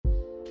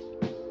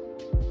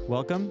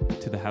Welcome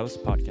to the House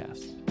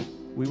Podcast.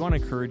 We want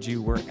to encourage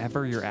you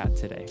wherever you're at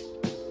today.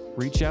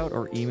 Reach out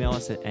or email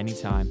us at any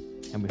time,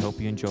 and we hope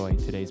you enjoy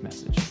today's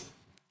message.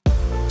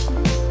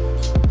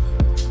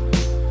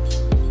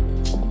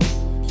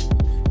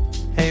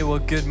 Hey, well,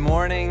 good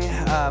morning.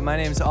 My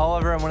name's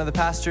Oliver. I'm one of the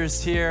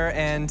pastors here,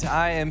 and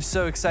I am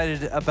so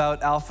excited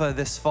about Alpha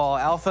this fall.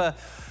 Alpha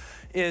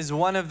is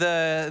one of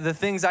the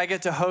things I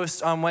get to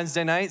host on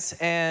Wednesday nights,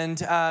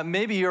 and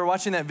maybe you're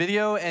watching that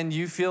video and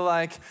you feel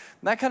like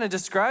that kind of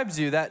describes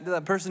you,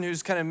 that person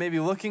who's kind of maybe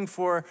looking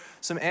for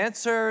some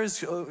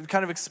answers,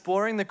 kind of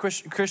exploring the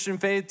Christian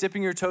faith,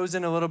 dipping your toes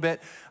in a little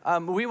bit.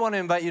 We want to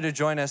invite you to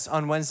join us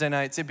on Wednesday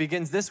nights. It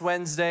begins this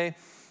Wednesday.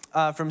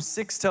 From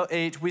 6 till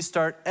 8, we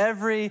start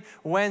every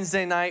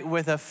Wednesday night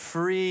with a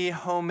free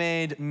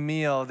homemade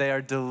meal. They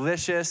are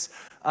delicious.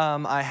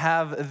 I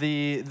have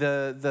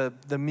the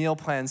meal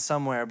plan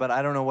somewhere, but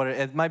I don't know what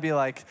it might be,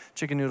 like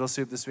chicken noodle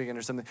soup this weekend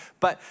or something.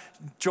 But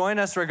join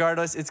us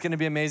regardless. It's going to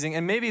be amazing.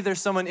 And maybe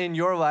there's someone in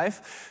your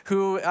life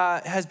who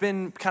has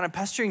been kind of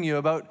pestering you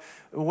about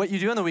what you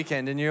do on the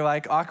weekend, and you're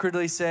like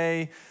awkwardly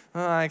say,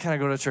 I kind of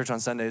go to church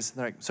on Sundays.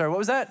 They're like, sorry, what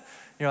was that?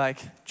 You're like,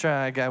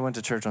 I went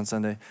to church on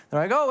Sunday.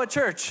 They're like, oh, what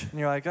church? And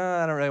you're like,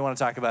 I don't really want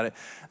to talk about it.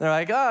 They're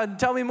like,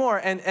 tell me more.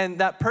 And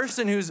that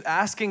person who's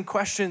asking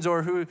questions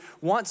or who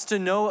wants to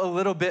know a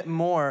little bit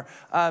more,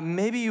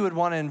 maybe you would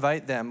want to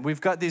invite them. We've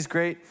got these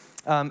great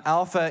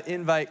Alpha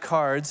invite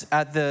cards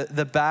at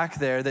the back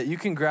there that you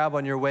can grab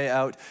on your way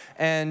out,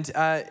 and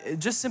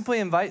just simply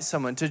invite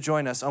someone to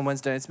join us on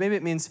Wednesday nights. Maybe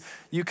it means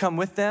you come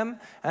with them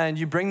and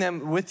you bring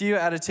them with you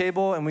at a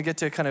table, and we get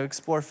to kind of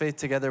explore faith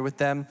together with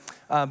them.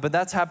 But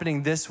that's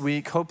happening this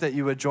week. Hope that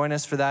you would join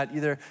us for that,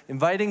 either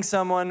inviting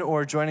someone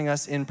or joining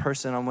us in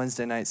person on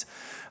Wednesday nights.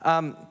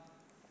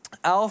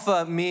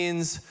 Alpha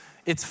means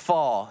it's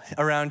fall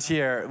around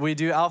here. We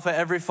do Alpha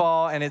every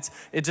fall, and it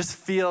just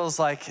feels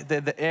like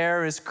the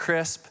air is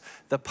crisp.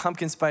 The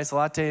pumpkin spice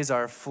lattes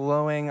are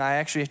flowing. I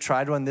actually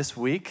tried one this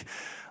week.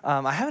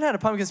 I haven't had a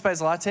pumpkin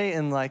spice latte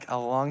in like a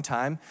long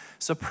time.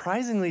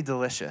 Surprisingly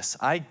delicious.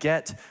 I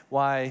get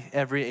why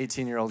every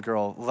 18-year-old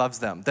girl loves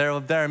them.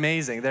 They're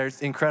amazing. They're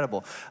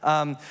incredible.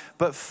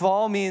 But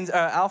fall means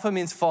Alpha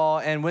means fall,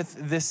 and with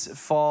this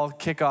fall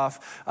kickoff,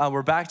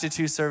 we're back to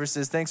 2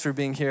 services. Thanks for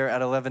being here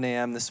at 11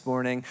 a.m. this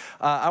morning.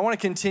 I want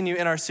to continue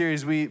in our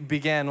series we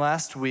began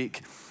last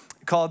week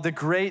called The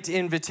Great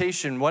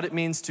Invitation: What It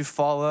Means to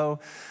Follow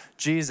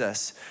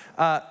Jesus.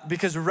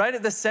 Because right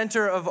at the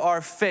center of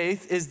our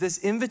faith is this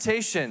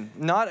invitation,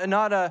 not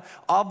a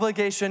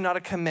obligation, not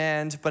a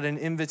command, but an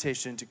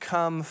invitation to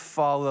come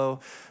follow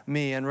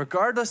me. And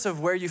regardless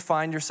of where you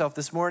find yourself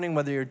this morning,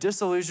 whether you're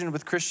disillusioned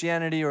with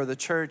Christianity or the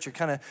church, you're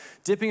kind of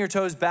dipping your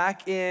toes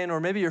back in,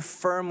 or maybe you're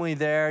firmly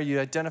there, you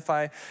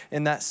identify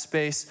in that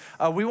space,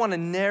 we want to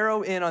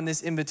narrow in on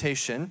this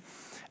invitation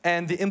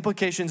and the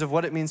implications of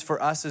what it means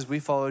for us as we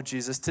follow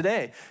Jesus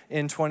today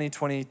in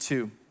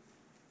 2022.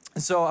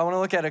 So I want to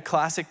look at a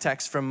classic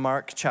text from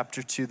Mark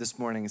chapter 2 this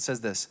morning. It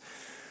says this: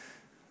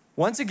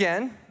 Once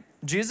again,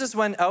 Jesus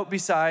went out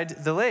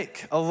beside the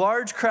lake. A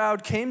large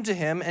crowd came to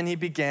him, and he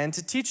began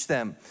to teach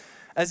them.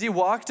 As he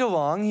walked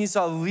along, he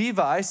saw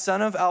Levi,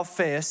 son of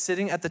Alphaeus,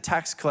 sitting at the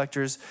tax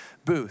collector's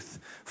booth.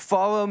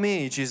 Follow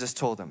me, Jesus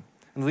told him.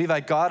 And Levi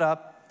got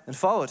up and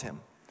followed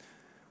him.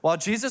 While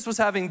Jesus was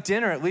having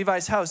dinner at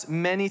Levi's house,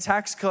 many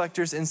tax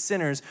collectors and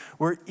sinners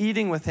were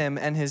eating with him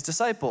and his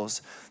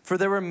disciples, for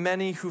there were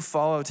many who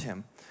followed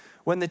him.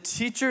 When the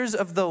teachers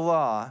of the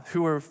law,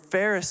 who were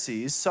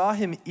Pharisees, saw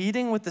him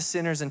eating with the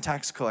sinners and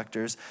tax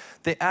collectors,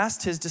 they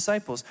asked his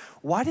disciples,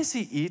 "Why does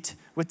he eat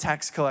with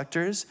tax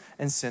collectors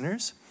and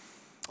sinners?"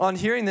 On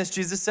hearing this,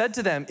 Jesus said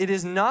to them, "It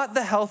is not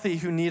the healthy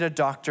who need a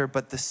doctor,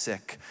 but the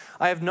sick.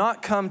 I have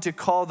not come to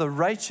call the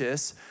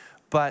righteous,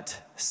 but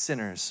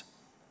sinners."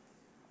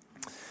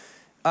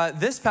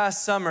 This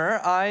past summer,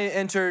 I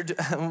entered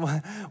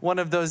one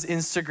of those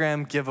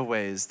Instagram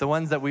giveaways, the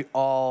ones that we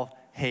all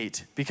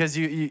hate, because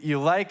you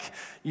like,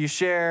 you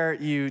share,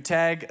 you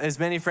tag as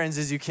many friends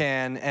as you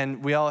can,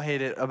 and we all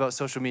hate it about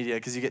social media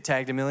because you get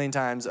tagged a million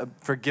times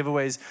for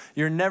giveaways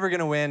you're never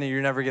going to win and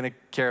you're never going to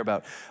care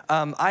about.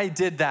 I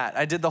did that.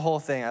 I did the whole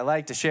thing. I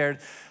liked, I shared.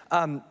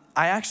 I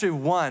actually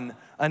won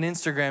an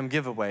Instagram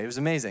giveaway. It was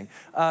amazing.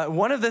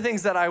 One of the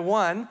things that I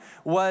won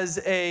was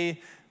a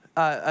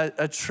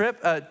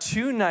trip,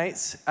 2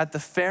 nights at the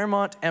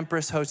Fairmont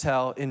Empress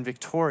Hotel in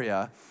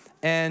Victoria,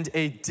 and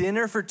a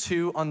dinner for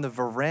 2 on the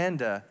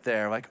veranda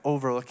there, like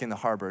overlooking the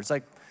harbor. It's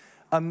like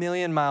a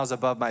million miles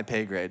above my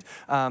pay grade.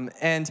 So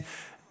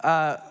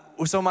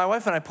my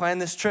wife and I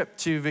planned this trip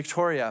to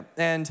Victoria,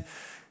 and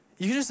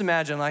you can just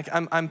imagine, like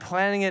I'm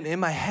planning it in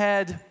my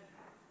head.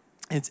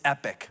 It's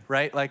epic,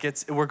 right? Like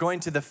we're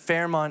going to the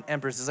Fairmont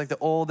Empress. It's like the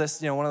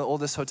oldest, one of the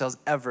oldest hotels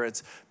ever.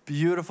 It's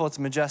beautiful, it's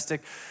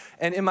majestic.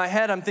 And in my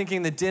head, I'm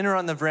thinking the dinner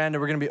on the veranda,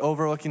 we're gonna be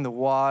overlooking the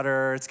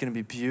water. It's gonna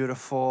be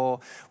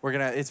beautiful.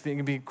 It's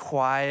gonna be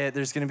quiet.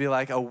 There's gonna be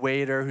like a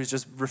waiter who's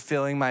just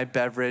refilling my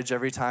beverage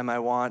every time I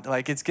want.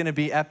 Like, it's gonna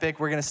be epic.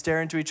 We're gonna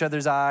stare into each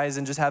other's eyes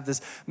and just have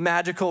this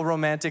magical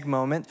romantic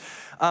moment.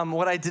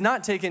 What I did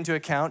not take into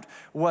account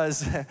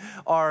was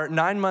our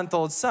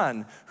 9-month-old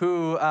son,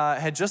 who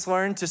had just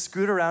learned to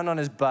scoot around on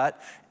his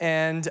butt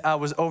and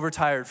was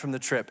overtired from the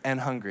trip and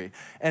hungry.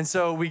 And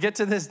so we get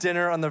to this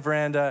dinner on the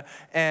veranda,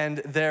 and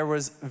there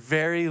was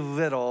very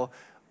little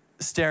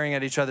staring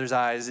at each other's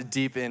eyes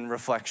deep in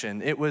reflection.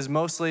 It was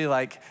mostly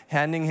like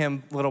handing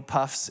him little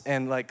puffs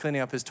and like cleaning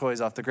up his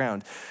toys off the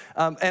ground.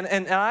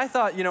 And I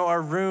thought,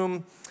 our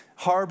room,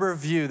 Harbor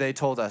View, they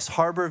told us,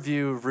 Harbor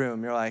View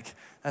room. You're like,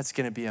 that's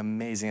gonna be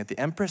amazing. At the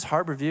Empress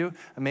Harbor View,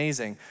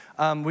 amazing.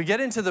 We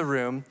get into the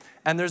room,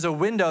 and there's a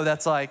window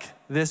that's like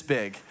this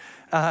big.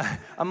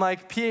 I'm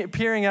like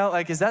peering out,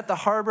 like, is that the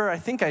harbor? I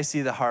think I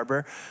see the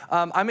harbor.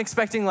 I'm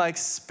expecting like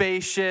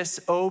spacious,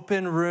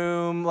 open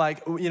room,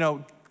 like,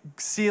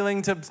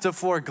 ceiling to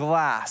floor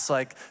glass.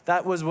 Like,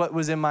 that was what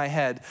was in my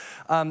head.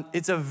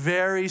 It's a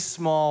very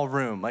small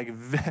room, like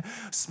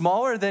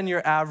smaller than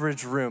your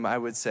average room, I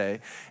would say.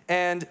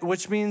 And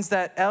which means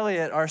that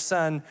Elliot, our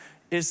son,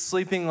 is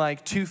sleeping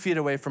like 2 feet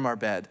away from our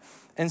bed.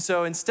 And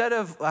so instead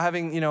of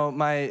having,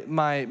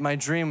 my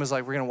dream was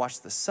like, we're gonna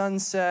watch the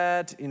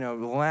sunset,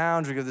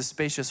 lounge, we go to this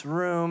spacious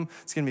room,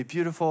 it's gonna be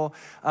beautiful.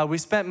 We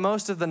spent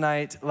most of the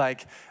night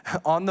like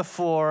on the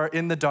floor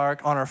in the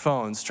dark on our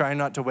phones, trying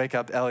not to wake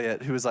up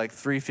Elliot, who was like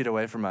 3 feet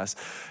away from us.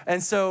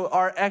 And so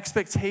our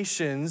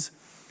expectations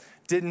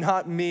did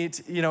not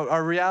meet,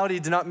 our reality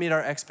did not meet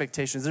our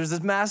expectations. There's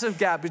this massive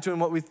gap between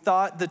what we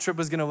thought the trip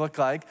was gonna look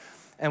like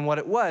and what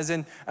it was.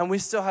 And we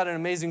still had an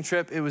amazing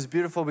trip. It was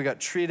beautiful. We got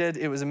treated.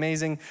 It was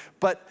amazing.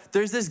 But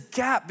there's this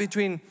gap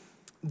between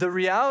the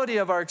reality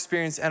of our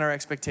experience and our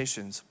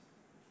expectations.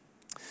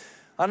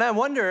 And I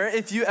wonder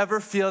if you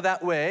ever feel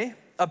that way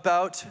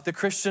about the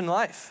Christian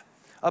life,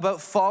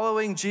 about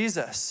following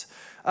Jesus.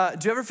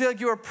 Do you ever feel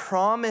like you were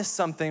promised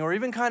something, or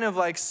even kind of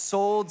like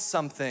sold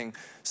something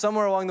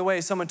somewhere along the way?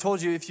 Someone told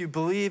you if you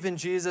believe in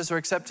Jesus or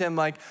accept him,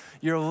 like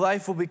your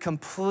life will be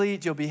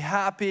complete, you'll be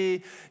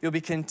happy, you'll be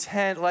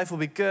content, life will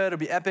be good, it'll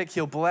be epic,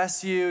 he'll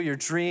bless you, your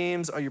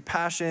dreams or your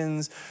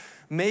passions.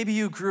 Maybe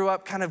you grew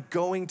up kind of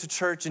going to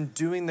church and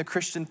doing the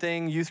Christian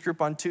thing, youth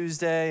group on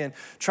Tuesday, and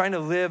trying to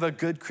live a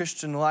good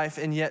Christian life,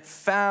 and yet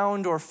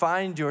found or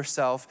find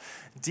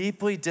yourself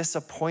deeply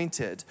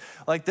disappointed.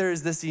 Like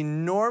there's this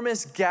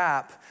enormous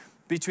gap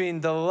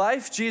between the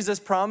life Jesus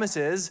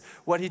promises,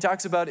 what he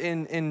talks about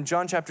in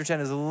John chapter 10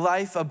 is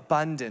life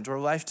abundant or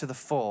life to the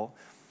full,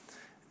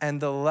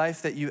 and the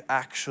life that you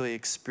actually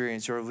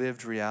experience, your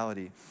lived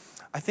reality.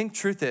 I think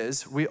truth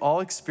is we all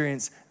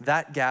experience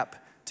that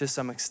gap to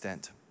some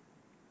extent.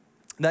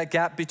 That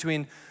gap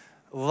between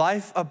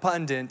life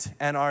abundant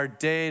and our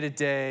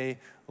day-to-day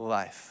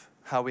life,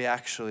 how we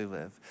actually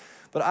live.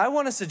 But I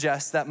want to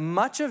suggest that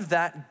much of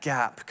that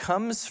gap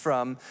comes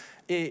from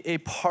a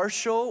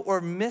partial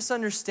or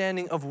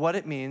misunderstanding of what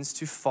it means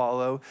to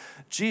follow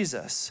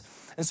Jesus.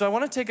 And so I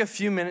want to take a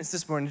few minutes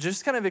this morning to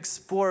just kind of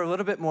explore a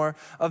little bit more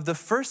of the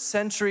first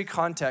century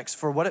context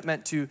for what it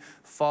meant to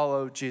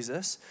follow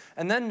Jesus,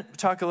 and then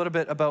talk a little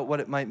bit about what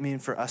it might mean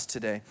for us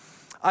today.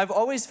 I've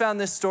always found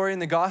this story in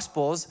the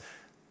Gospels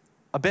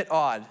a bit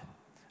odd.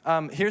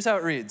 Here's how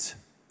it reads.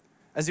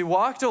 As he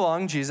walked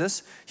along,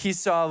 Jesus, he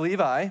saw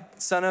Levi,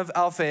 son of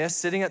Alphaeus,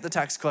 sitting at the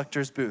tax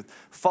collector's booth.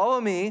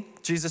 Follow me,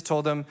 Jesus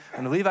told him,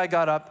 and Levi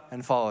got up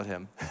and followed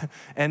him.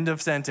 End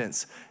of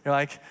sentence. You're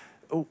like,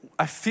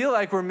 I feel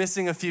like we're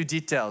missing a few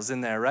details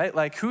in there, right?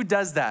 Like, who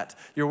does that?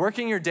 You're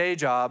working your day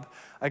job,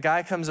 a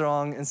guy comes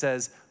along and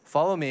says,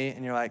 follow me,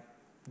 and you're like,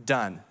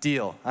 done,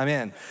 deal, I'm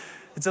in.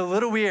 It's a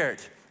little weird.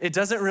 It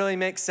doesn't really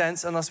make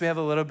sense unless we have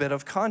a little bit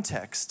of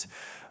context.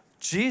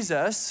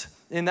 Jesus,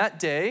 in that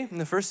day, in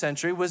the first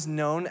century, was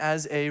known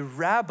as a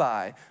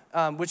rabbi,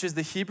 which is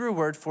the Hebrew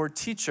word for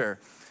teacher.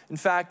 In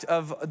fact,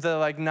 of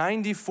the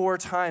 94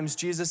 times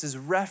Jesus is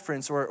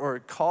referenced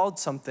or called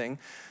something,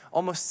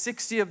 almost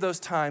 60 of those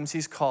times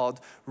he's called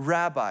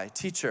rabbi,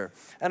 teacher.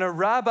 And a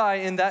rabbi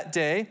in that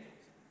day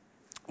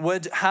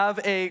would have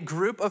a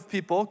group of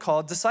people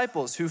called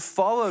disciples who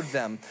followed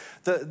them.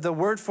 The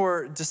word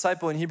for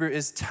disciple in Hebrew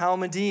is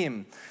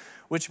talmidim,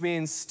 which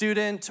means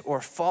student or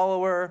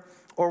follower,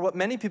 or what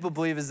many people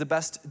believe is the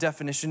best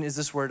definition is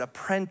this word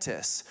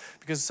apprentice.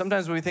 Because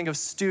sometimes when we think of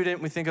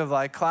student, we think of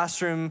like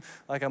classroom,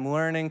 like I'm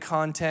learning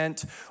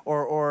content,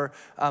 or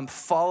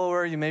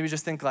follower, you maybe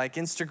just think like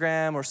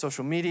Instagram or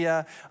social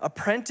media.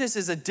 Apprentice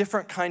is a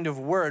different kind of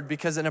word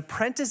because an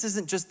apprentice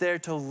isn't just there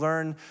to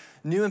learn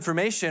new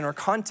information or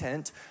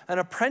content. An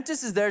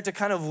apprentice is there to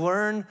kind of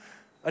learn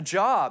a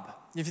job.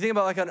 If you think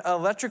about like an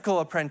electrical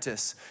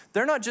apprentice,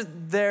 they're not just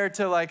there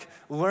to like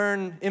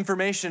learn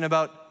information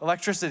about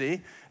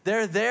electricity.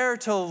 They're there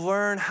to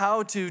learn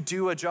how to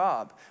do a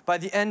job. By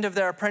the end of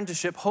their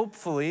apprenticeship,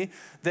 hopefully,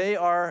 they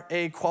are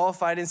a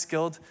qualified and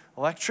skilled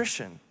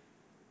electrician.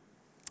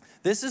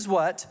 This is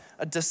what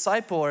a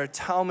disciple or a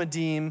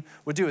talmidim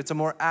would do. It's a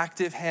more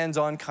active,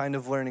 hands-on kind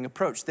of learning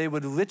approach. They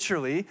would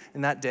literally,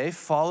 in that day,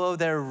 follow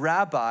their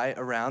rabbi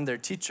around, their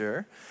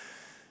teacher.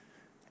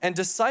 And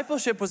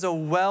discipleship was a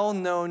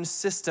well-known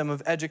system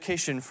of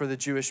education for the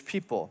Jewish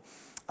people.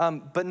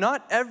 But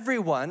not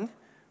everyone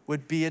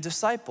would be a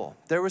disciple.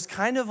 There was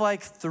kind of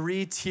like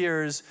 3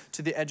 tiers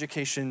to the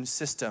education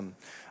system.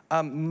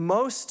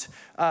 Most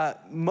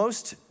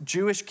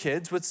Jewish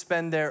kids would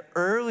spend their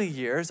early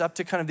years, up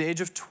to kind of the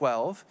age of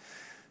 12,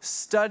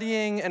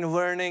 studying and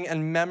learning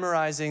and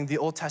memorizing the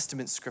Old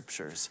Testament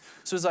scriptures.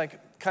 So it was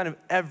like kind of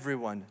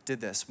everyone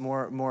did this,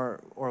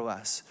 more or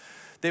less.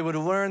 They would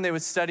learn, they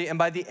would study, and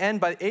by the end,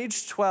 by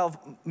age 12,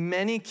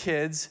 many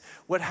kids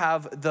would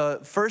have the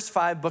first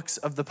 5 books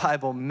of the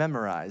Bible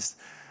memorized,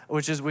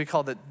 which is, we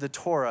call it the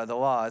Torah, the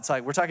law. It's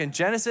like, we're talking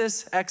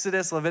Genesis,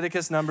 Exodus,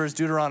 Leviticus, Numbers,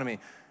 Deuteronomy.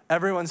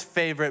 Everyone's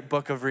favorite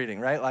book of reading,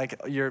 right? Like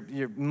your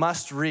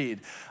must read.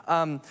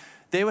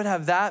 They would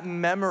have that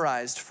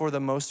memorized for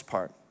the most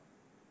part.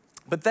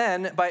 But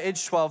then by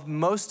age 12,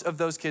 most of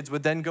those kids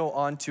would then go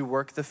on to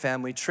work the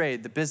family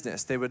trade, the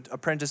business. They would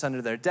apprentice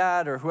under their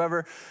dad or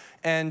whoever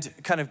and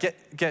kind of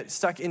get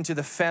stuck into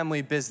the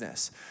family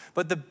business.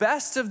 But the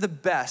best of the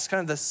best,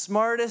 kind of the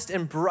smartest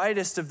and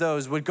brightest of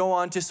those would go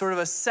on to sort of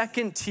a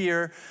second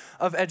tier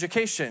of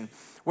education,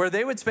 where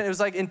they would spend, it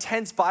was like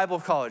intense Bible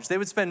college. They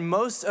would spend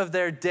most of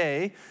their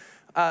day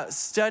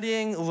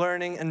studying,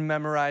 learning, and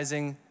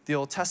memorizing the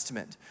Old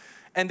Testament.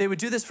 And they would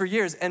do this for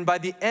years. And by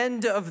the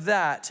end of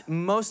that,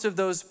 most of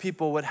those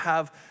people would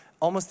have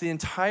almost the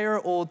entire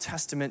Old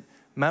Testament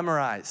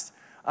memorized.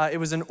 It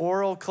was an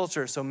oral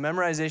culture, so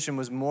memorization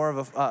was more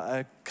of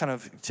a kind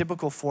of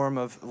typical form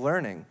of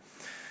learning.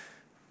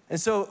 And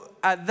so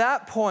at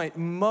that point,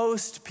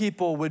 most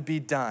people would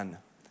be done.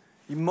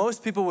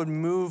 Most people would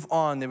move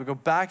on. They would go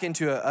back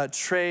into a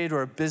trade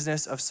or a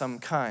business of some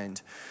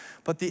kind.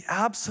 But the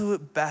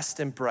absolute best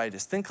and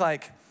brightest, think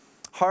like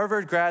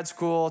Harvard grad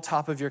school,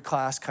 top of your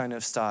class kind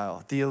of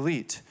style, the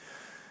elite.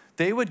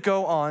 They would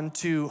go on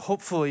to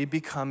hopefully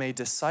become a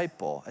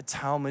disciple, a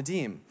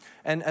talmidim.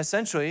 And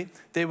essentially,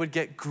 they would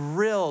get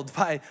grilled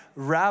by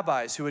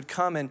rabbis who would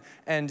come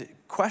and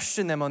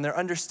question them on their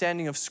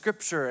understanding of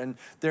Scripture and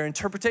their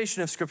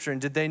interpretation of Scripture.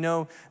 And did they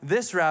know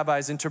this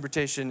rabbi's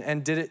interpretation?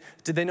 And did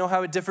they know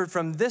how it differed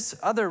from this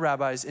other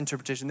rabbi's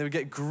interpretation? They would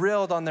get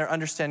grilled on their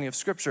understanding of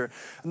Scripture.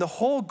 And the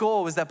whole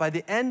goal was that by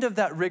the end of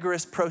that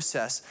rigorous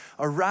process,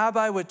 a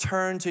rabbi would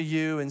turn to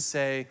you and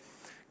say,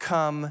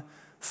 "Come,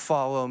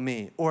 follow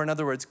me." Or in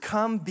other words,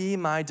 come be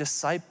my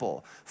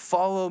disciple.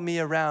 Follow me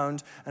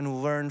around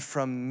and learn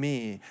from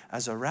me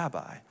as a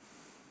rabbi.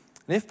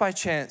 And if by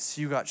chance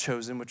you got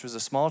chosen, which was a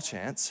small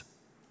chance,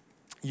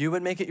 you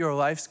would make it your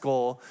life's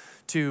goal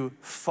to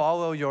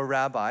follow your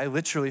rabbi,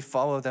 literally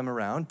follow them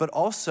around, but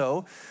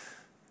also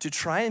to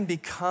try and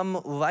become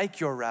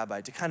like your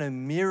rabbi, to kind of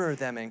mirror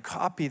them and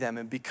copy them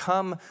and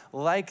become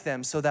like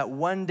them so that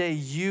one day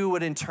you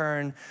would in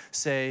turn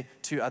say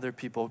to other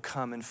people,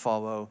 "Come and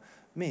follow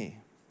me."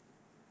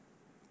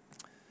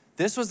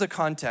 This was the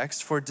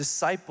context for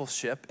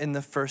discipleship in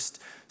the first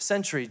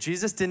century.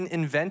 Jesus didn't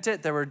invent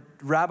it. There were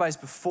rabbis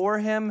before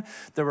him.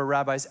 There were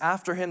rabbis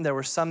after him. There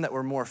were some that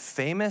were more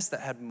famous, that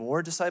had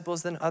more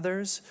disciples than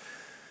others.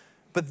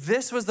 But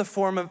this was the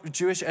form of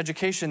Jewish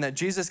education that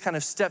Jesus kind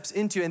of steps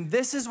into. And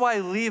this is why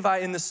Levi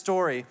in the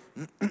story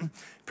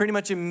pretty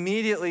much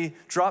immediately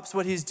drops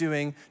what he's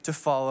doing to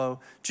follow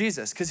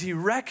Jesus, because he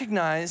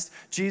recognized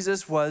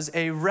Jesus was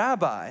a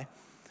rabbi.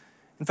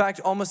 In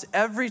fact, almost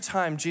every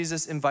time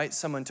Jesus invites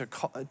someone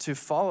to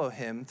follow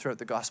him throughout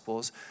the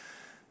Gospels,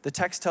 the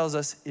text tells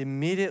us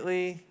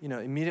immediately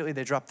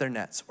they dropped their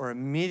nets, or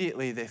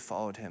immediately they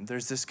followed him.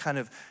 There's this kind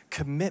of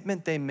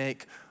commitment they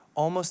make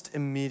almost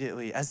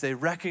immediately as they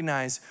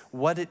recognize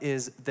what it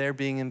is they're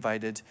being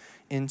invited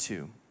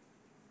into.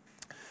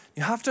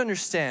 You have to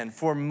understand,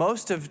 for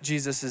most of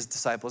Jesus'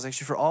 disciples,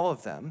 actually for all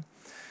of them,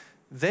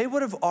 they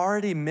would have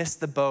already missed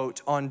the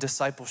boat on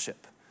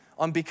discipleship,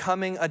 on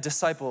becoming a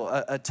disciple,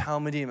 a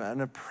talmidim, an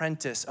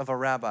apprentice of a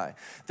rabbi.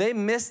 They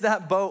missed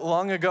that boat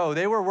long ago.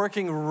 They were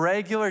working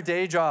regular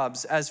day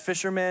jobs as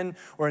fishermen,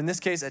 or in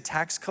this case, a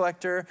tax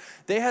collector.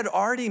 They had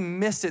already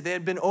missed it. They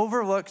had been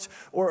overlooked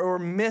or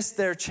missed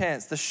their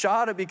chance. The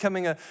shot at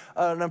becoming an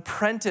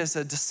apprentice,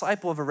 a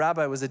disciple of a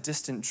rabbi was a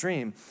distant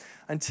dream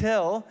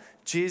until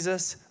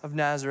Jesus of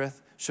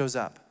Nazareth shows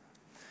up.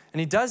 And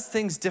he does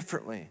things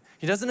differently.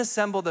 He doesn't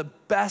assemble the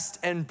best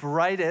and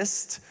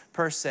brightest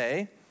per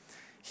se.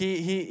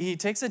 He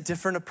takes a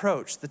different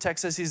approach. The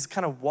text says he's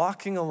kind of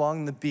walking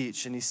along the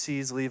beach and he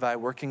sees Levi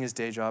working his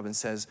day job and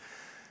says,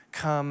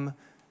 "Come,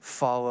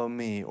 follow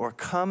me," or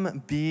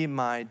 "Come, be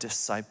my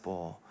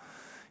disciple."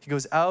 He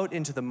goes out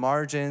into the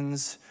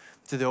margins,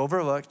 to the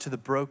overlooked, to the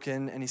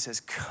broken, and he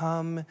says,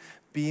 "Come,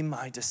 be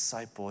my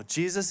disciple."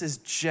 Jesus is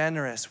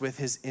generous with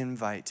his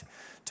invite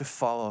to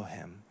follow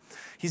him.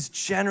 He's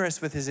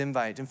generous with his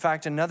invite. In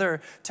fact,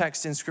 another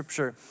text in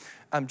Scripture,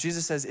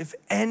 Jesus says, "If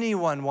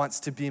anyone wants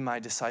to be my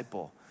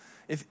disciple,"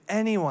 if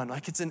anyone,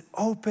 like it's an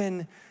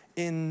open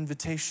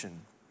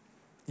invitation.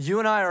 You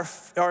and I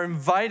are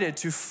invited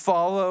to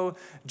follow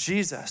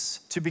Jesus,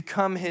 to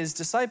become his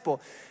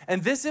disciple.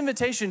 And this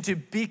invitation to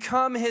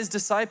become his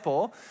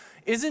disciple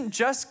isn't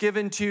just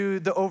given to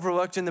the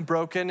overlooked and the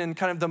broken and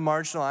kind of the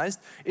marginalized.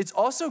 It's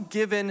also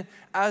given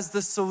as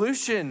the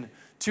solution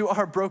to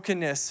our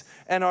brokenness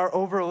and our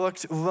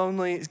overlooked,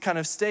 lonely kind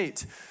of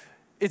state.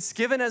 It's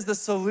given as the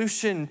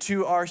solution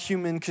to our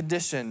human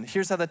condition.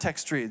 Here's how the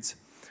text reads.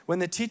 When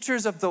the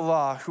teachers of the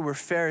law, who were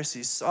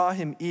Pharisees, saw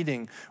him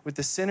eating with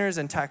the sinners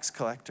and tax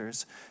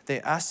collectors,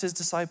 they asked his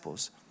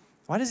disciples,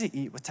 "Why does he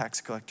eat with tax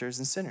collectors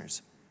and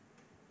sinners?"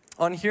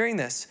 On hearing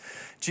this,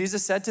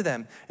 Jesus said to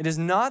them, "It is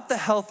not the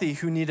healthy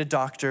who need a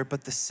doctor,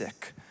 but the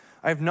sick.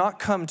 I have not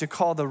come to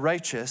call the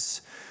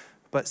righteous,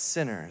 but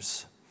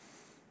sinners."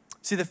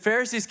 See, the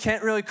Pharisees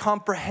can't really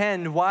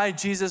comprehend why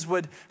Jesus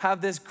would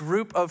have this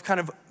group of kind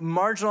of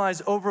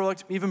marginalized,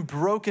 overlooked, even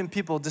broken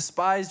people,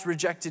 despised,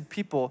 rejected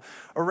people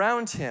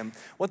around him.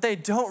 What they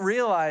don't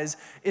realize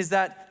is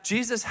that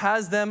Jesus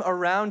has them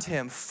around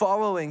him,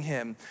 following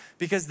him,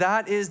 because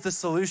that is the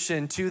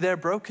solution to their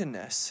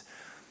brokenness.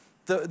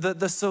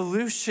 The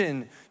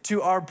solution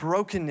to our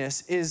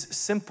brokenness is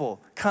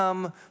simple.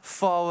 Come,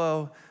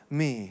 follow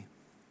me.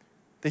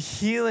 The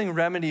healing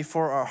remedy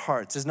for our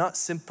hearts is not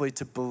simply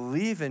to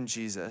believe in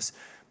Jesus,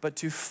 but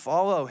to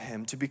follow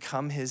him, to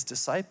become his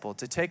disciple,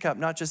 to take up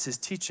not just his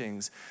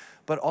teachings,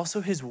 but also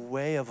his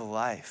way of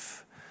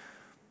life,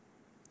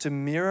 to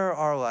mirror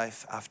our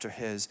life after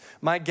his.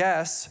 My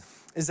guess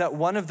is that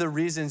one of the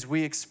reasons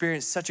we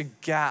experience such a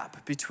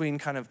gap between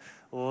kind of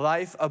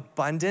life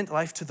abundant,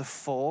 life to the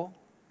full,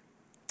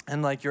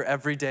 and like your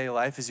everyday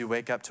life as you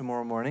wake up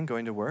tomorrow morning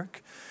going to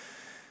work,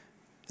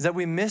 is that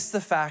we miss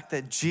the fact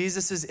that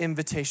Jesus'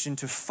 invitation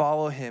to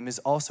follow him is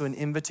also an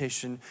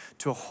invitation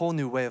to a whole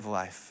new way of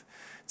life.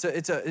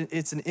 It's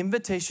an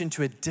invitation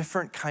to a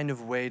different kind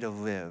of way to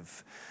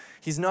live.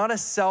 He's not a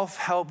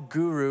self-help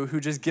guru who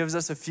just gives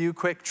us a few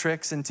quick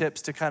tricks and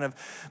tips to kind of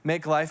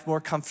make life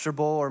more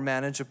comfortable or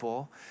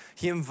manageable.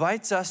 He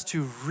invites us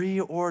to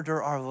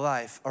reorder our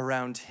life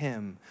around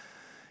him.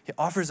 He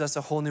offers us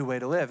a whole new way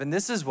to live. And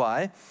this is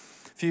why,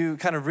 if you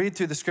kind of read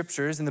through the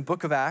scriptures in the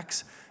book of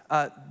Acts,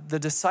 the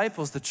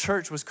disciples, the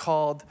church was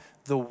called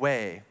the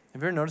Way.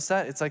 Have you ever noticed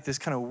that? It's like this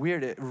kind of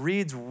weird, it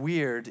reads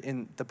weird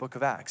in the book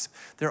of Acts.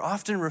 They're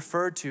often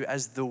referred to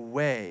as the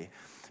Way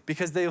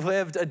because they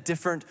lived a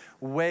different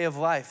way of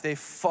life. They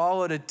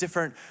followed a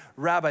different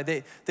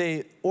rabbi.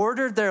 They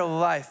ordered their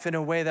life in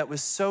a way that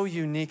was so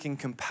unique and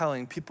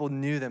compelling. People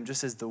knew them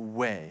just as the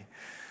Way.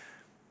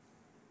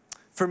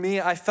 For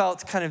me, I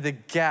felt kind of the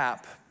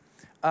gap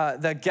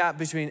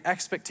between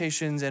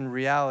expectations and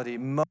reality.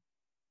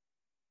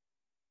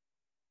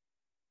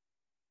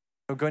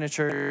 Going to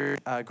church,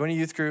 going to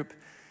youth group,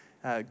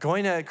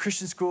 going to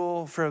Christian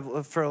school for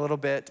a little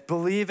bit,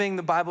 believing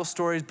the Bible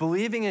stories,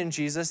 believing in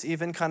Jesus,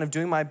 even kind of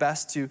doing my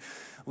best to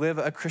live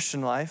a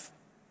Christian life.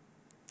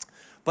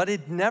 But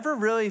it never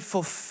really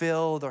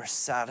fulfilled or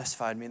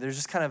satisfied me. There's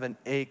just kind of an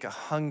ache, a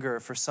hunger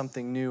for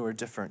something new or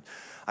different.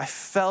 I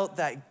felt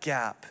that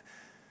gap.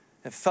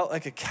 It felt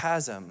like a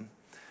chasm.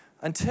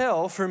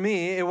 Until, for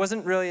me, it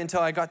wasn't really until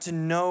I got to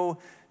know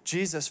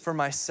Jesus for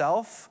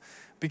myself,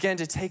 began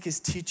to take his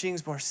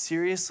teachings more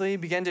seriously,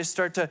 began to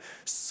start to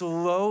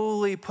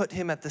slowly put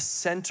him at the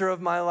center of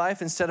my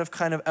life instead of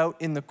kind of out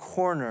in the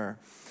corner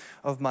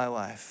of my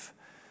life.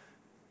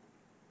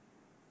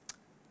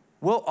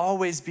 We'll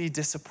always be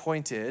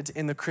disappointed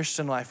in the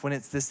Christian life when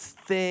it's this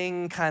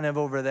thing kind of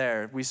over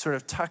there. We sort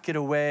of tuck it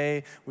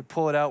away, we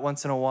pull it out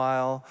once in a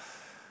while.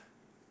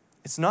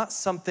 It's not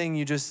something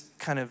you just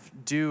kind of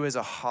do as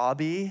a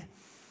hobby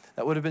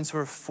that would have been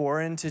sort of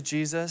foreign to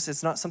Jesus.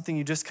 It's not something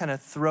you just kind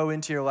of throw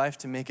into your life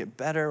to make it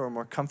better or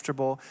more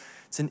comfortable.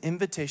 It's an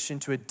invitation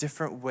to a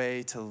different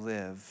way to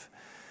live.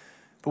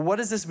 But what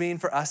does this mean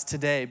for us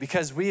today?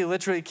 Because we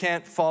literally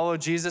can't follow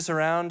Jesus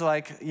around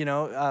like,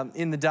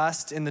 in the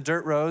dust, in the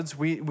dirt roads.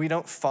 We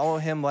don't follow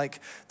him like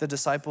the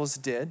disciples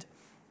did.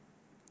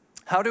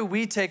 How do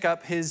we take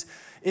up his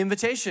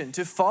invitation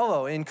to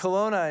follow in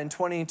Kelowna in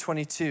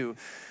 2022?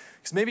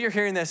 Because maybe you're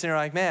hearing this and you're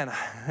like, man,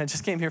 I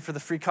just came here for the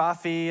free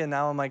coffee and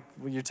now I'm like,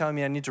 well, you're telling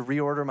me I need to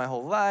reorder my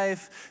whole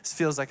life. This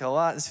feels like a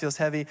lot. This feels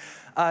heavy.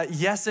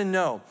 Yes and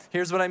no.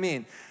 Here's what I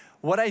mean.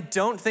 What I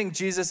don't think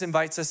Jesus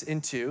invites us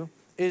into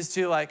is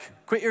to like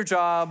quit your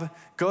job,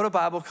 go to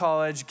Bible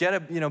college, get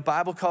a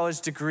Bible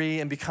college degree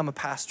and become a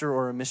pastor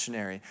or a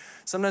missionary.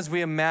 Sometimes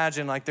we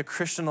imagine like the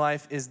Christian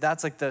life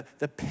that's like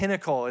the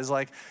pinnacle is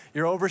like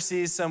you're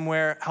overseas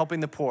somewhere helping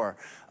the poor.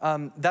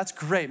 That's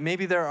great.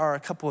 Maybe there are a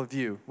couple of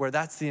you where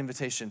that's the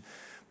invitation.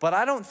 But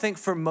I don't think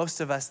for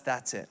most of us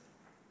that's it.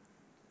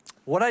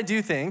 What I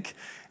do think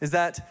is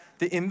that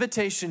the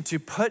invitation to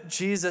put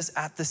Jesus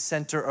at the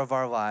center of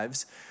our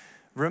lives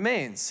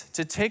remains,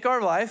 to take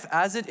our life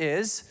as it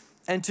is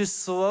and to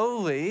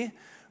slowly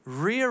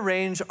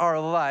rearrange our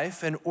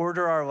life and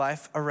order our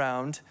life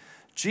around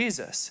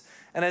Jesus.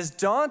 And as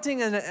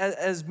daunting and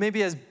as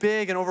maybe as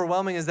big and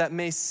overwhelming as that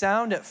may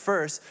sound at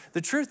first, the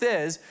truth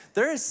is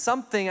there is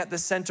something at the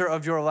center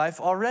of your life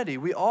already.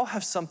 We all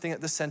have something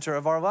at the center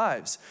of our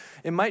lives.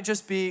 It might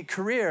just be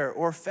career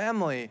or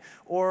family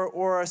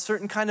or a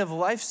certain kind of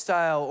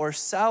lifestyle or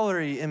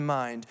salary in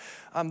mind.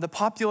 The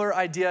popular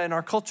idea in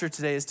our culture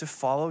today is to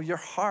follow your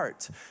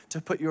heart,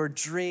 to put your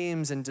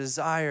dreams and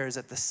desires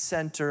at the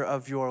center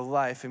of your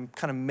life and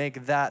kind of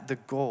make that the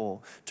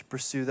goal, to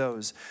pursue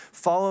those.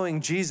 Following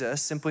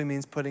Jesus simply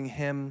means putting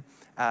him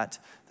at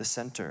the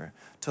center,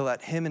 to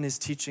let him and his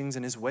teachings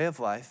and his way of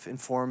life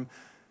inform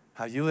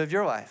how you live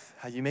your life,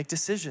 how you make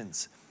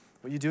decisions,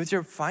 what you do with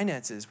your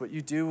finances, what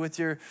you do with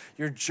your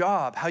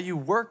job, how you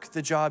work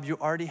the job you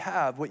already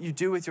have, what you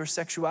do with your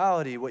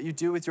sexuality, what you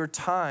do with your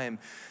time,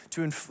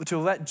 to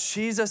let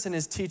Jesus and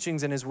his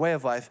teachings and his way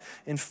of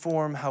life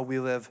inform how we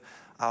live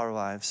our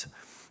lives.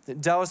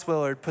 Dallas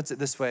Willard puts it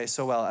this way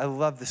so well. I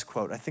love this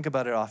quote. I think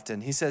about it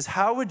often. He says,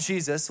 how would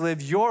Jesus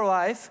live your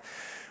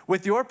life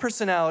with your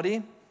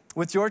personality,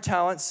 with your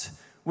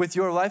talents, with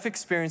your life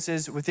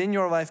experiences, within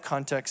your life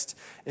context,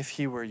 if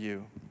he were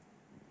you?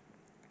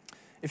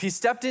 If he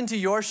stepped into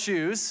your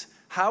shoes,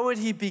 how would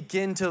he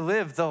begin to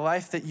live the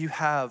life that you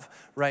have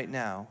right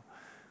now?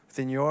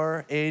 Within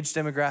your age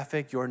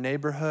demographic, your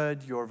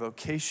neighborhood, your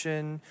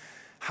vocation,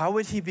 how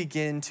would he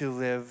begin to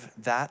live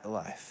that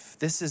life?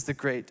 This is the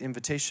great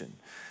invitation,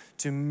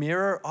 to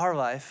mirror our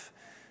life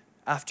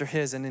after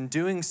his, and in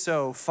doing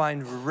so,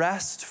 find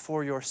rest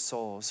for your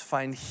souls,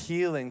 find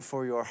healing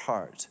for your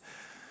heart.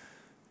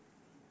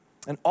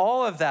 And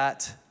all of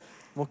that,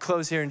 we'll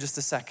close here in just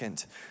a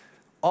second,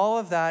 all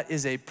of that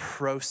is a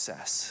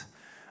process.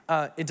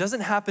 It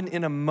doesn't happen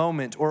in a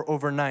moment or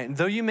overnight.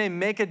 Though you may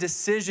make a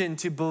decision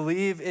to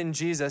believe in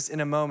Jesus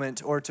in a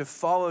moment or to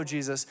follow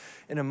Jesus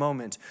in a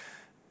moment,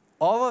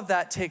 all of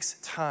that takes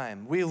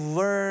time. We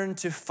learn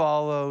to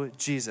follow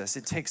Jesus.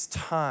 It takes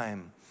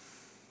time.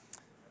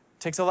 It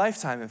takes a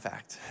lifetime, in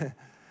fact.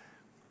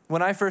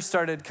 When I first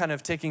started kind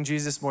of taking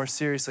Jesus more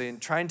seriously and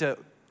trying to,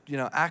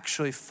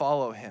 actually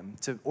follow him,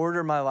 to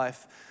order my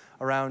life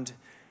around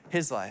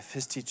his life,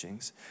 his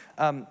teachings,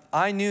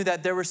 I knew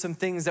that there were some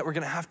things that were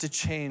going to have to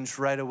change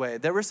right away.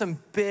 There were some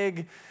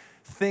big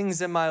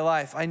things in my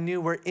life I knew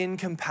were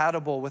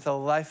incompatible with a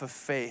life of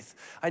faith.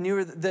 I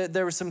knew that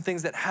there were some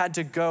things that had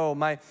to go.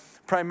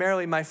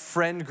 Primarily my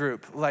friend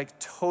group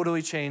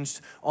totally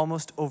changed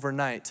almost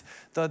overnight.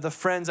 The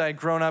friends I had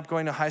grown up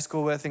going to high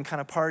school with and kind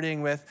of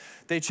partying with,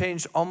 they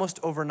changed almost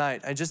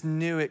overnight. I just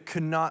knew I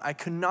could not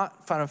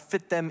kind of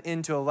fit them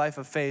into a life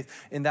of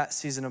faith in that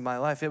season of my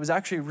life. It was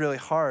actually really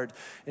hard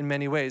in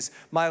many ways.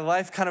 My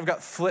life kind of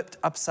got flipped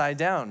upside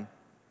down.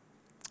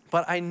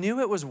 But I knew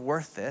it was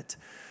worth it,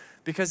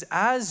 because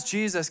as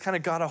Jesus kind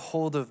of got a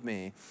hold of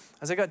me,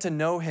 as I got to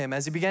know him,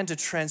 as he began to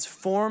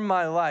transform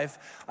my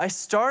life, I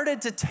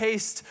started to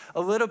taste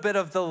a little bit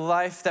of the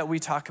life that we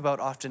talk about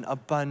often,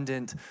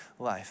 abundant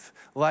life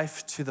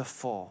to the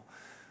full.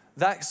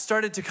 That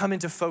started to come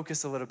into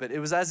focus a little bit. It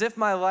was as if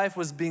my life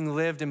was being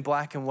lived in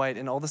black and white,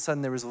 and all of a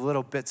sudden there was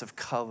little bits of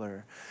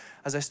color.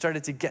 As I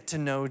started to get to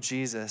know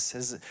Jesus,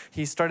 as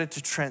he started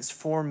to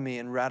transform me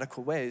in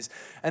radical ways.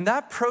 And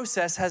that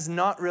process has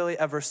not really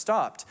ever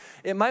stopped.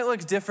 It might look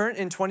different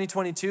in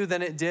 2022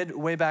 than it did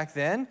way back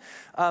then.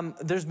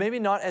 There's maybe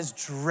not as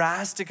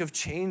drastic of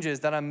changes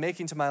that I'm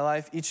making to my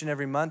life each and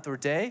every month or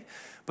day,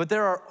 but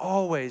there are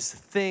always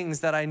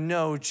things that I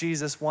know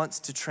Jesus wants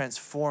to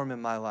transform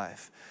in my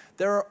life.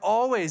 There are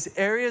always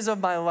areas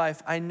of my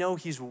life I know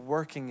he's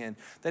working in,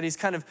 that he's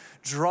kind of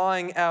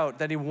drawing out,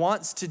 that he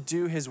wants to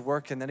do his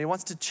work in, that he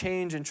wants to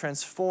change and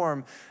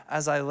transform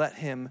as I let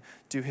him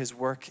do his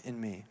work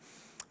in me.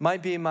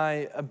 Might be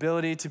my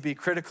ability to be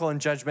critical and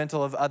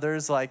judgmental of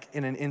others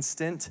in an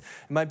instant.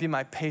 It might be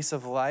my pace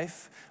of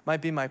life. It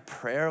might be my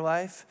prayer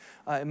life.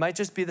 It might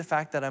just be the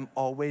fact that I'm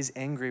always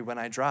angry when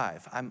I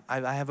drive.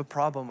 I have a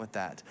problem with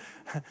that.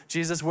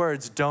 Jesus'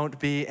 words, don't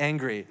be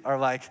angry, are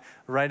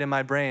right in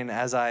my brain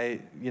as I,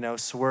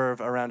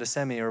 swerve around a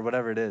semi or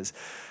whatever it is.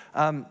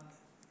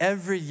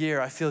 Every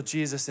year I feel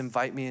Jesus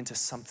invite me into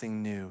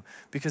something new,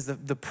 because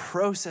the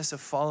process of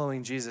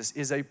following Jesus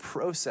is a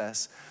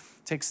process.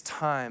 It takes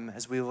time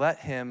as we let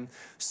him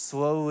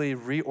slowly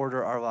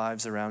reorder our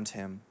lives around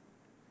him.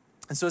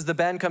 And so as the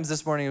band comes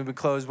this morning and we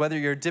close, whether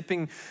you're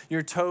dipping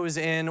your toes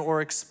in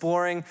or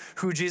exploring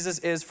who Jesus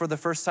is for the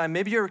first time,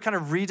 maybe you're kind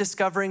of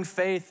rediscovering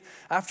faith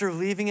after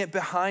leaving it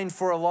behind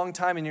for a long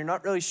time and you're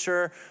not really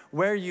sure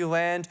where you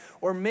land,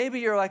 or maybe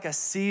you're like a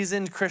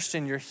seasoned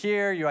Christian. You're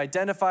here, you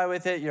identify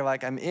with it, you're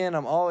like, I'm in,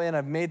 I'm all in,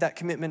 I've made that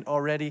commitment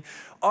already.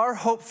 Our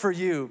hope for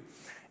you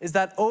is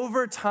that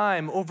over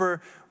time,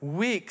 over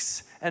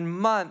weeks and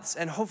months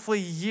and hopefully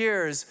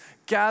years,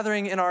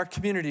 gathering in our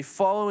community,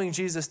 following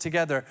Jesus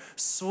together,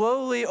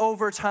 slowly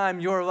over time,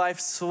 your life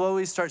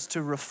slowly starts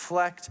to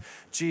reflect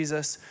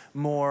Jesus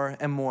more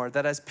and more.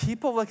 That as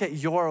people look at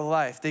your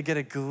life, they get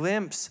a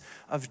glimpse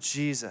of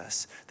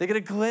Jesus. They get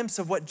a glimpse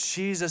of what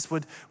Jesus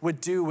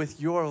would do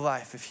with your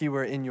life if he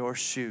were in your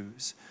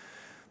shoes.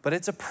 But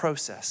it's a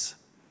process.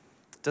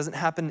 It doesn't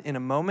happen in a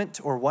moment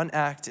or one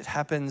act. It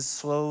happens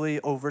slowly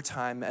over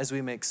time as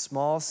we make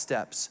small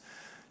steps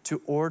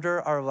to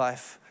order our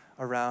life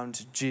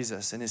around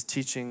Jesus and his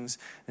teachings,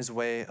 his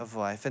way of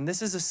life. And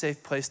this is a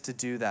safe place to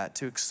do that,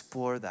 to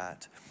explore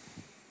that.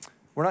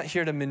 We're not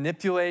here to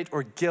manipulate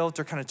or guilt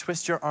or kind of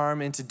twist your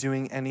arm into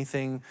doing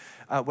anything.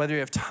 Whether you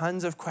have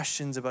tons of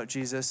questions about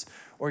Jesus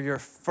or you're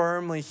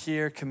firmly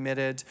here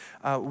committed,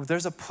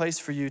 there's a place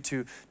for you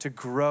to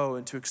grow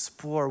and to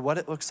explore what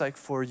it looks like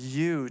for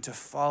you to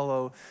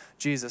follow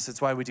Jesus.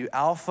 It's why we do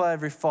Alpha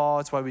every fall.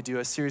 It's why we do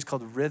a series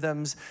called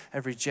Rhythms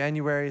every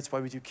January. It's why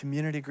we do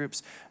community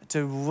groups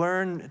to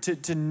learn,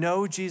 to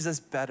know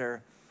Jesus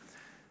better,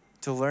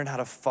 to learn how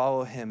to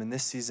follow him in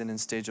this season and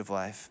stage of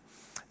life.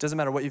 It doesn't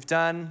matter what you've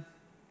done,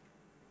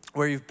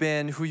 where you've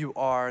been, who you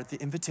are, the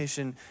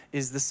invitation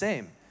is the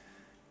same.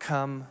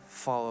 Come,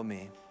 follow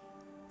me.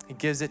 He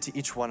gives it to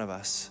each one of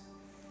us.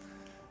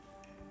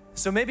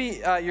 So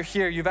maybe you're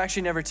here, you've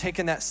actually never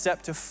taken that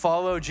step to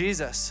follow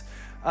Jesus.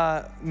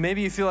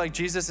 Maybe you feel like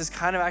Jesus is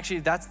kind of actually,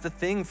 that's the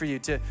thing for you,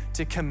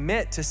 to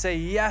commit, to say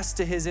yes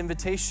to his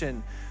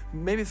invitation,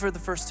 maybe for the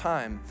first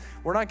time.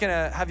 We're not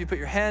gonna have you put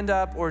your hand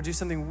up or do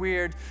something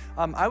weird.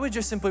 I would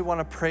just simply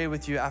wanna pray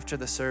with you after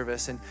the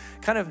service, and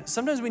kind of,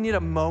 sometimes we need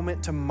a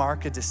moment to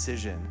mark a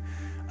decision.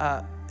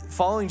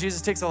 Following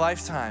Jesus takes a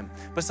lifetime,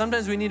 but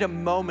sometimes we need a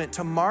moment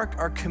to mark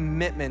our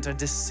commitment, a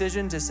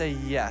decision to say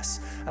yes.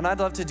 And I'd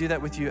love to do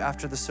that with you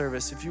after the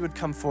service. If you would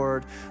come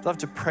forward, I'd love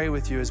to pray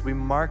with you as we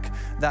mark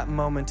that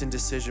moment and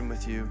decision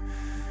with you.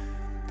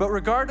 But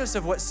regardless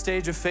of what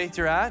stage of faith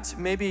you're at,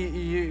 maybe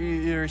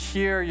you're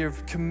here, you're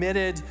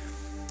committed,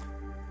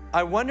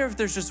 I wonder if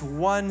there's just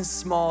one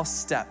small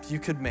step you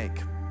could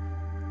make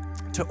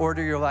to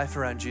order your life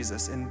around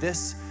Jesus in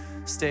this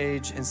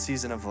stage and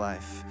season of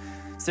life.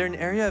 Is there an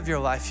area of your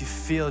life you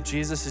feel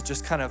Jesus is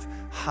just kind of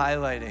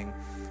highlighting,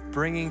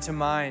 bringing to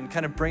mind,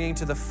 kind of bringing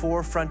to the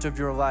forefront of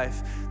your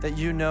life that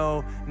you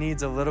know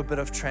needs a little bit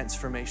of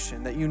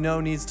transformation, that you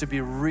know needs to be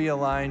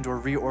realigned or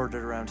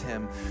reordered around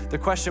him?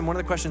 One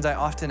of the questions I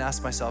often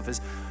ask myself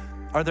is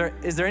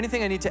there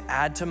anything I need to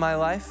add to my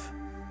life?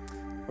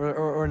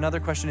 Or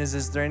another question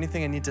is there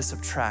anything I need to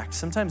subtract?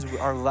 Sometimes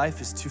our life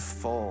is too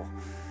full,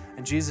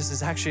 and Jesus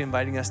is actually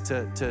inviting us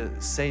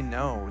to say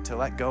no, to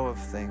let go of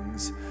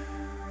things.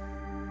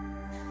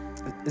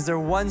 Is there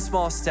one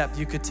small step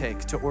you could take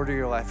to order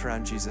your life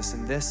around Jesus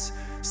in this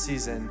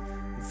season,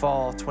 in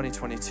fall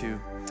 2022?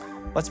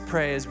 Let's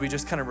pray as we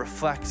just kind of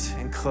reflect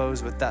and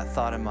close with that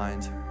thought in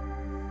mind.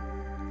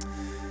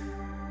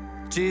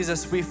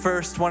 Jesus, we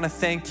first want to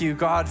thank you,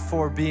 God,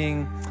 for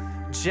being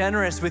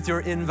generous with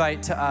your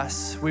invite to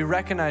us. We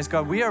recognize,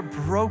 God, we are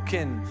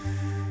broken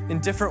in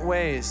different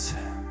ways.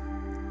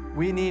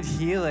 We need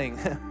healing.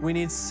 We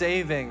need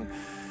saving.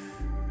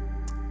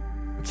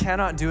 We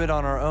cannot do it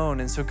on our own.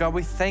 And so, God,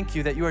 we thank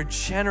you that you are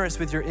generous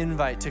with your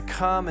invite to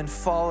come and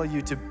follow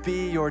you, to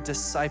be your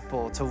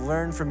disciple, to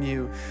learn from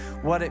you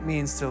what it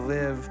means to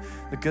live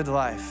the good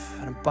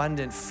life, an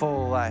abundant,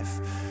 full life.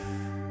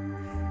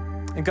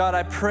 And God,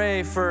 I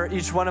pray for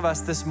each one of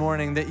us this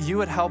morning that you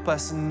would help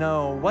us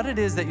know what it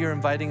is that you're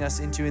inviting us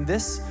into in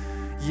this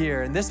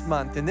year, in this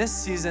month, in this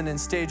season and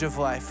stage of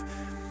life.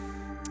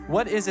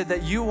 What is it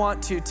that you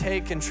want to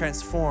take and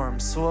transform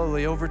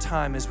slowly over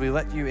time as we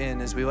let you in,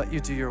 as we let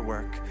you do your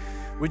work?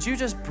 Would you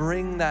just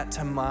bring that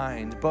to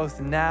mind, both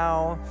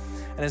now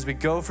and as we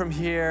go from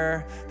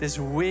here, this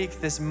week,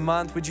 this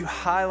month? Would you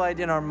highlight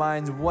in our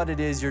minds what it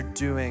is you're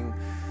doing,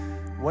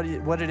 what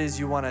it is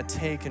you want to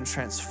take and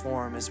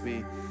transform as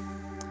we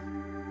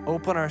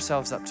open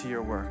ourselves up to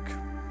your work?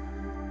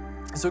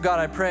 So God,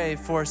 I pray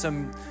for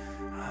some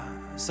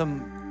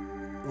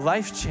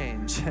life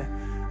change.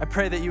 I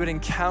pray that you would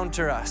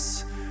encounter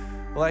us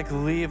like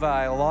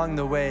Levi along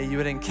the way. You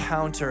would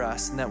encounter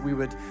us and that we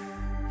would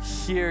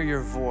hear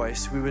your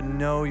voice. We would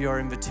know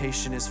your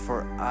invitation is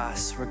for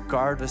us,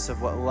 regardless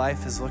of what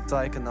life has looked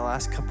like in the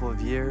last couple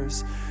of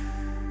years.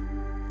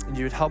 And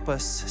you would help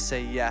us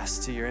say yes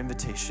to your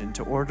invitation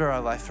to order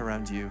our life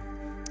around you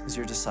as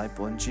your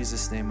disciple. In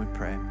Jesus' name we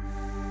pray.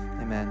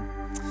 Amen.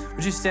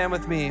 Would you stand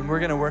with me? We're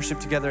going to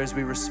worship together as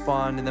we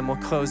respond, and then we'll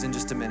close in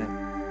just a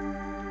minute.